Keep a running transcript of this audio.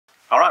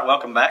All right,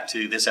 welcome back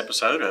to this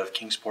episode of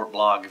Kingsport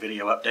Blog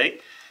Video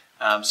Update.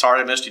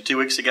 Sorry I missed you 2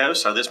 weeks ago,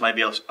 so this may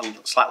be a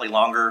slightly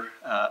longer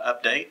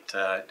update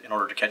in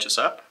order to catch us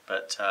up.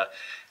 But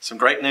some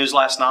great news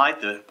last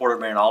night. The Board of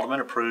Mayor and Aldermen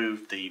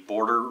approved the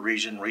Border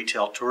Region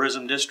Retail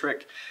Tourism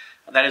District.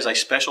 That is a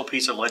special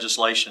piece of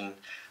legislation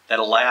that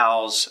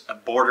allows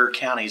border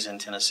counties in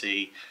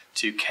Tennessee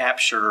to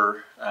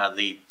capture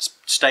the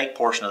state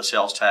portion of the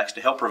sales tax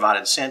to help provide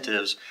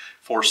incentives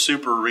for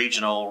super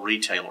regional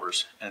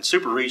retailers, and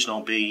super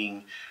regional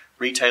being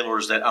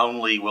retailers that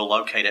only will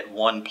locate at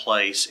one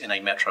place in a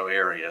metro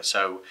area.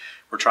 So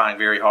we're trying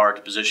very hard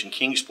to position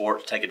Kingsport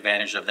to take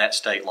advantage of that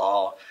state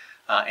law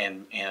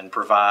and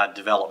provide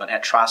development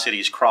at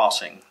Tri-Cities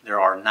Crossing.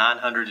 There are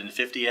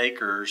 950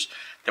 acres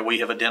that we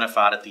have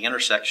identified at the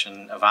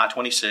intersection of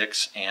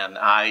I-26 and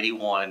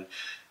I-81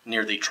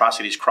 near the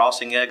Tri-Cities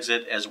Crossing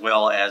exit as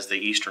well as the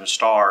Eastern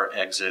Star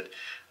exit.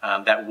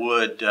 That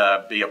would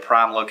be a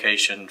prime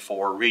location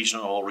for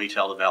regional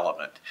retail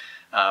development.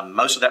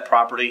 Most of that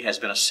property has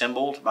been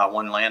assembled by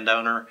one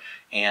landowner,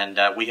 and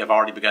we have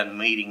already begun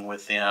meeting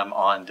with them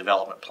on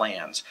development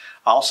plans.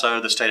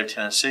 Also, the state of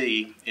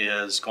Tennessee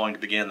is going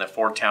to begin the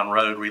Fordtown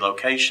Road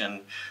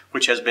relocation,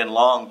 which has been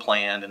long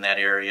planned in that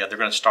area. They're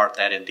going to start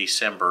that in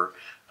December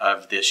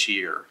of this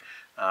year.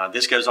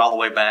 This goes all the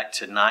way back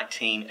to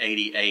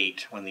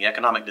 1988 when the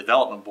Economic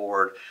Development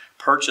Board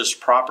purchased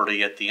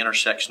property at the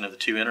intersection of the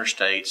two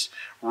interstates,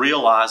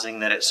 realizing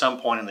that at some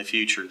point in the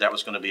future that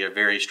was going to be a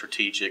very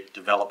strategic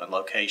development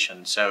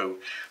location. So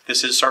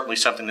this is certainly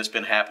something that's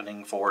been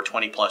happening for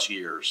 20 plus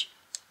years.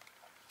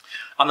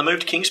 On the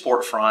Move to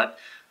Kingsport front,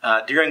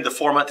 during the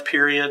 4-month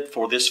period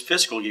for this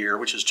fiscal year,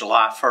 which is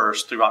July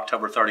 1st through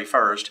October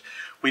 31st,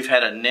 we've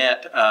had a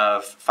net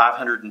of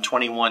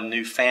 521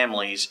 new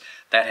families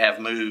that have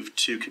moved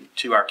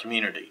to our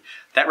community.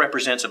 That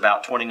represents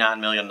about $29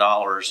 million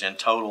in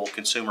total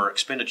consumer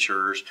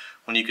expenditures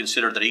when you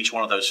consider that each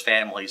one of those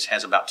families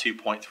has about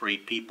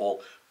 2.3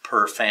 people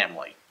per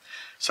family.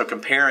 So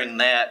comparing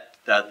that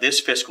this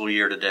fiscal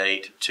year to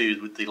date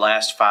to the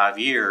last 5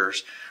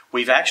 years,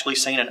 we've actually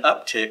seen an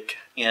uptick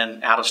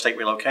in out-of-state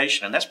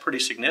relocation, and that's pretty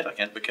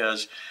significant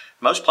because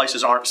most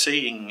places aren't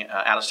seeing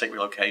out-of-state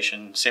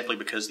relocation simply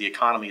because the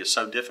economy is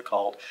so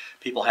difficult.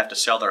 People have to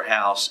sell their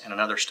house in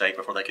another state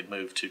before they could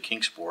move to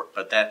Kingsport,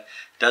 but that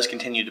does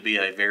continue to be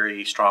a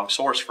very strong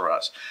source for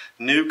us.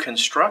 New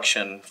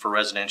construction for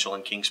residential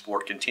in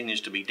Kingsport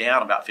continues to be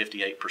down about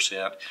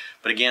 58%,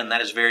 but again,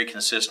 that is very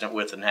consistent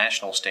with the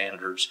national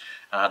standards.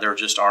 There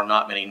just are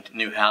not many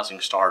new housing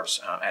starts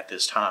at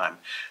this time.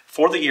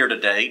 For the year to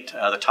date,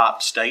 the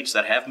top states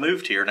that have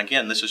moved here, and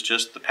again, this is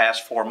just the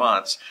past 4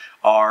 months,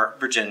 are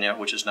Virginia,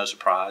 which is no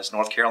surprise,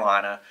 North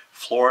Carolina,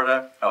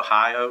 Florida,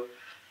 Ohio,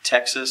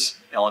 Texas,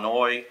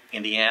 Illinois,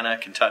 Indiana,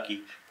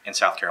 Kentucky, and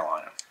South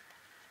Carolina.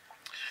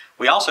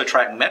 We also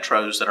track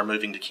metros that are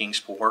moving to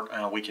Kingsport.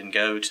 We can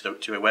go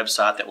to a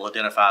website that will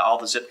identify all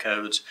the zip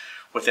codes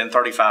within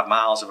 35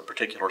 miles of a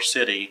particular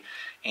city,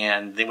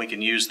 and then we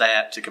can use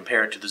that to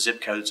compare it to the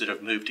zip codes that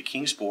have moved to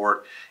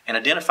Kingsport and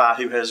identify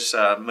who has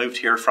moved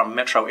here from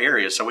metro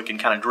areas, so we can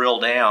kind of drill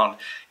down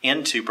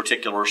into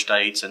particular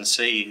states and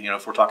see, you know,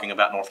 if we're talking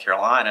about North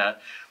Carolina,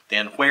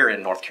 then where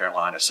in North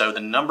Carolina. So the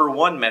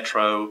 #1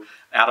 metro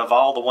out of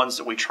all the ones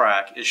that we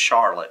track is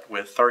Charlotte,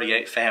 with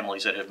 38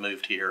 families that have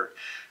moved here.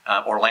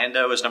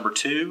 Orlando is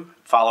 #2,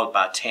 followed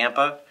by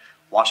Tampa,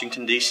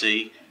 Washington,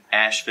 D.C.,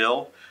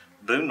 Asheville,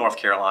 Boone, North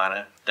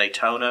Carolina,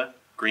 Daytona,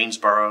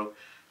 Greensboro,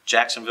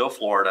 Jacksonville,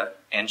 Florida,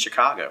 and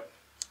Chicago.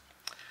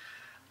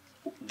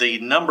 The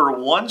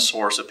 #1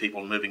 source of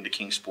people moving to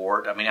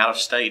Kingsport, I mean, out of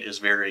state is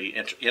a very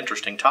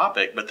interesting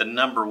topic, but the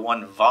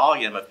 #1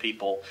 volume of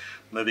people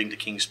moving to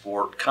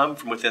Kingsport come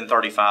from within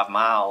 35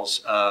 miles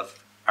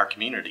of our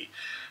community.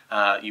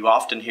 You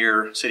often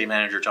hear City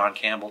Manager John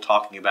Campbell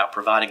talking about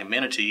providing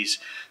amenities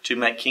to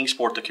make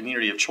Kingsport the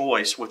community of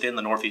choice within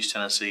the Northeast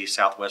Tennessee,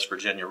 Southwest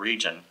Virginia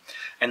region.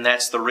 And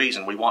that's the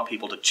reason we want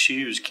people to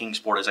choose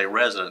Kingsport as a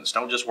residence.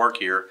 Don't just work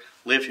here,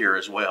 live here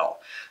as well.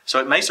 So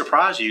it may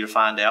surprise you to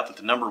find out that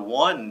the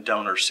 #1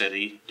 donor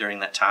city during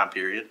that time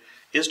period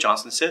is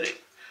Johnson City.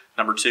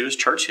 #2 is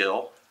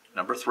Churchill,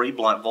 #3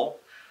 Blountville,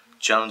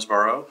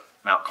 Jonesboro,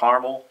 Mount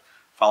Carmel,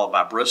 followed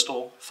by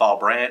Bristol, Fall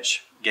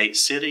Branch, Gate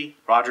City,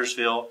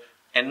 Rogersville,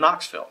 and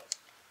Knoxville.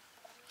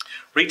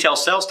 Retail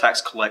sales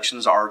tax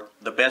collections are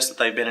the best that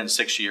they've been in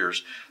 6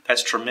 years.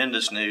 That's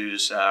tremendous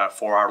news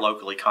for our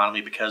local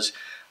economy because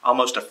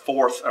almost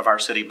 1/4 of our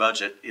city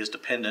budget is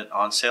dependent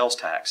on sales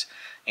tax.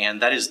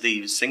 And that is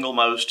the single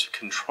most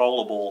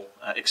controllable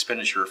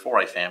expenditure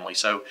for a family.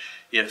 So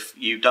if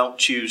you don't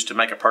choose to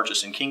make a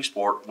purchase in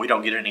Kingsport, we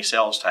don't get any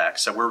sales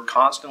tax. So we're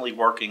constantly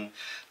working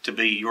to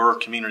be your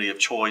community of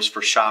choice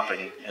for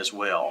shopping as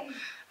well.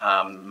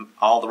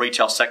 All the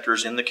retail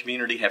sectors in the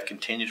community have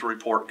continued to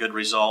report good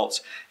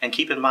results. And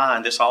keep in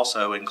mind, this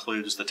also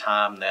includes the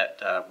time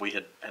that we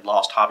had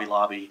lost Hobby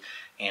Lobby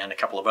and a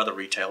couple of other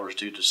retailers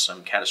due to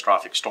some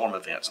catastrophic storm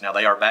events. Now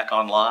they are back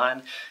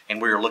online,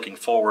 and we are looking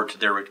forward to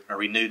their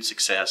renewed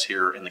success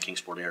here in the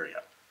Kingsport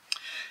area.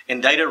 In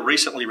data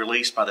recently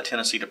released by the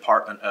Tennessee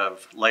Department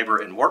of Labor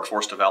and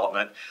Workforce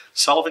Development,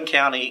 Sullivan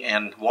County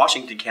and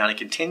Washington County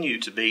continue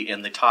to be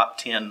in the top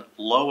 10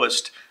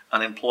 lowest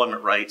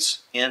unemployment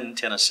rates in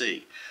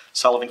Tennessee.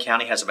 Sullivan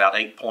County has about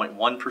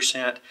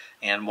 8.1%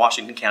 and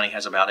Washington County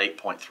has about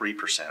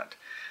 8.3%.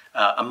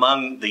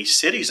 Among the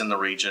cities in the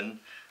region,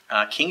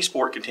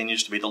 Kingsport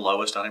continues to be the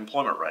lowest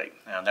unemployment rate.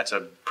 And that's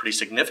a pretty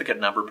significant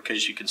number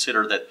because you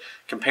consider that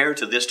compared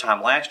to this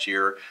time last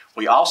year,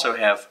 we also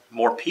have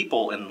more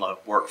people in the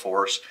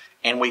workforce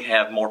and we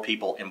have more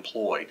people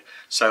employed.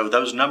 So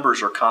those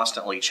numbers are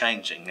constantly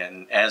changing.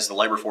 And as the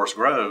labor force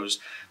grows,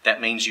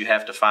 that means you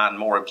have to find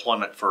more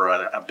employment for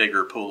a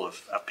bigger pool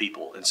of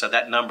people. And so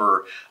that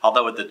number,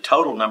 although the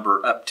total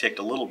number upticked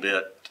a little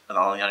bit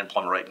on the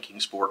unemployment rate in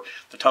Kingsport,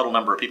 the total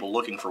number of people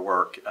looking for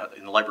work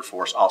in the labor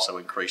force also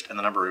increased, and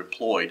the number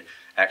employed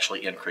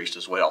actually increased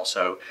as well.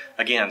 So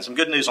again, some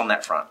good news on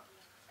that front.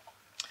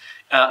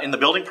 In the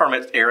building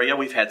permit area,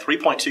 we've had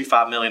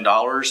 $3.25 million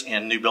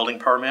in new building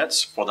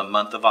permits for the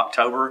month of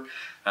October,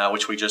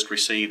 which we just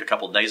received a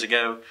couple of days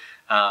ago.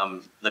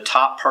 The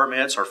top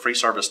permits are Free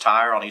Service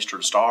Tire on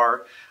Eastern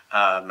Star.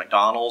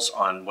 McDonald's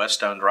on West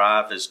Stone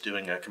Drive is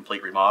doing a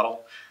complete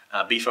remodel.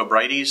 Beef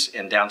O'Brady's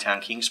in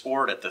downtown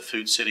Kingsport at the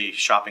Food City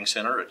Shopping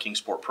Center at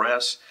Kingsport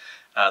Press.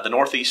 The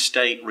Northeast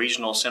State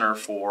Regional Center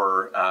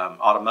for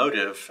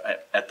Automotive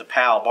at the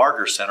Powell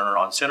Barger Center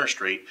on Center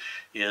Street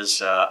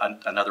is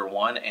another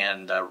one,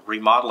 and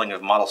remodeling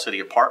of Model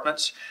City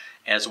Apartments,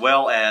 as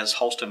well as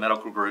Holston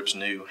Medical Group's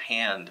new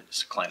hand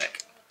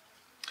clinic.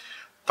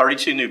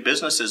 32 new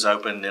businesses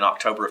opened in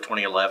October of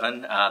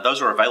 2011.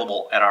 Those are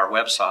available at our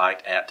website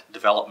at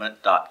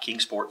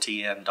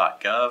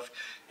development.kingsporttn.gov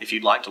if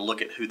you'd like to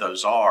look at who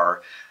those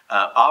are.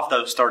 Of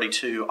those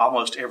 32,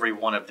 almost every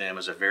one of them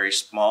is a very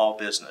small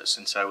business,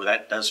 and so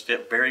that does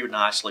fit very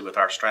nicely with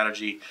our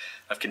strategy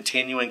of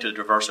continuing to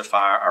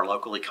diversify our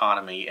local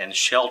economy and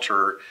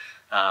shelter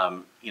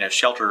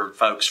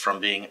folks from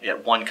being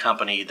at one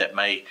company that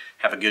may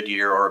have a good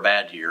year or a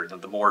bad year.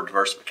 The more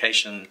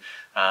diversification,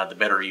 the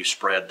better you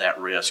spread that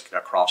risk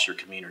across your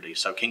community.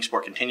 So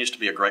Kingsport continues to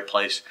be a great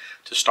place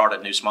to start a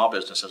new small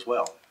business as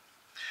well.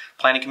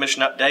 Planning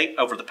Commission update: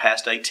 over the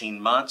past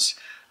 18 months,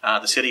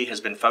 the city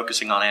has been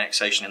focusing on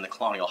annexation in the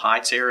Colonial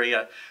Heights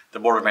area. The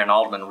Board of Mayor and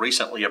Aldermen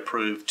recently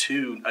approved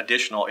 2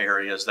 additional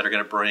areas that are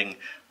going to bring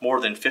more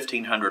than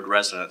 1,500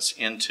 residents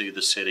into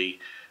the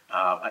city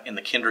in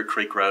the Kendrick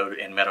Creek Road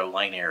and Meadow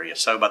Lane area.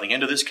 So by the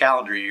end of this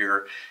calendar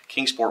year,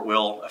 Kingsport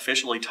will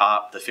officially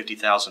top the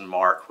 50,000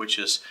 mark, which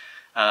is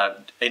a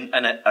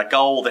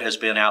goal that has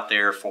been out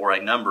there for a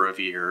number of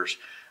years.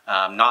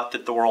 Not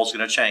that the world's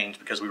going to change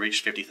because we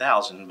reached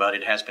 50,000, but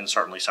it has been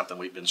certainly something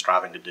we've been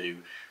striving to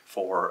do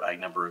for a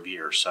number of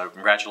years. So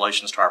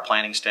congratulations to our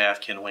planning staff.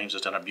 Ken Weems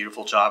has done a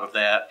beautiful job of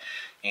that,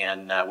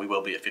 and we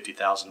will be at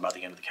 50,000 by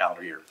the end of the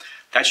calendar year.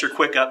 That's your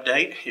quick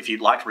update. If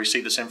you'd like to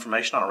receive this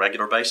information on a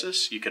regular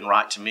basis, you can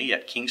write to me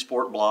at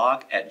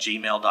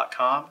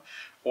kingsportblog@gmail.com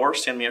or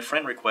send me a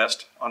friend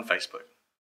request on Facebook.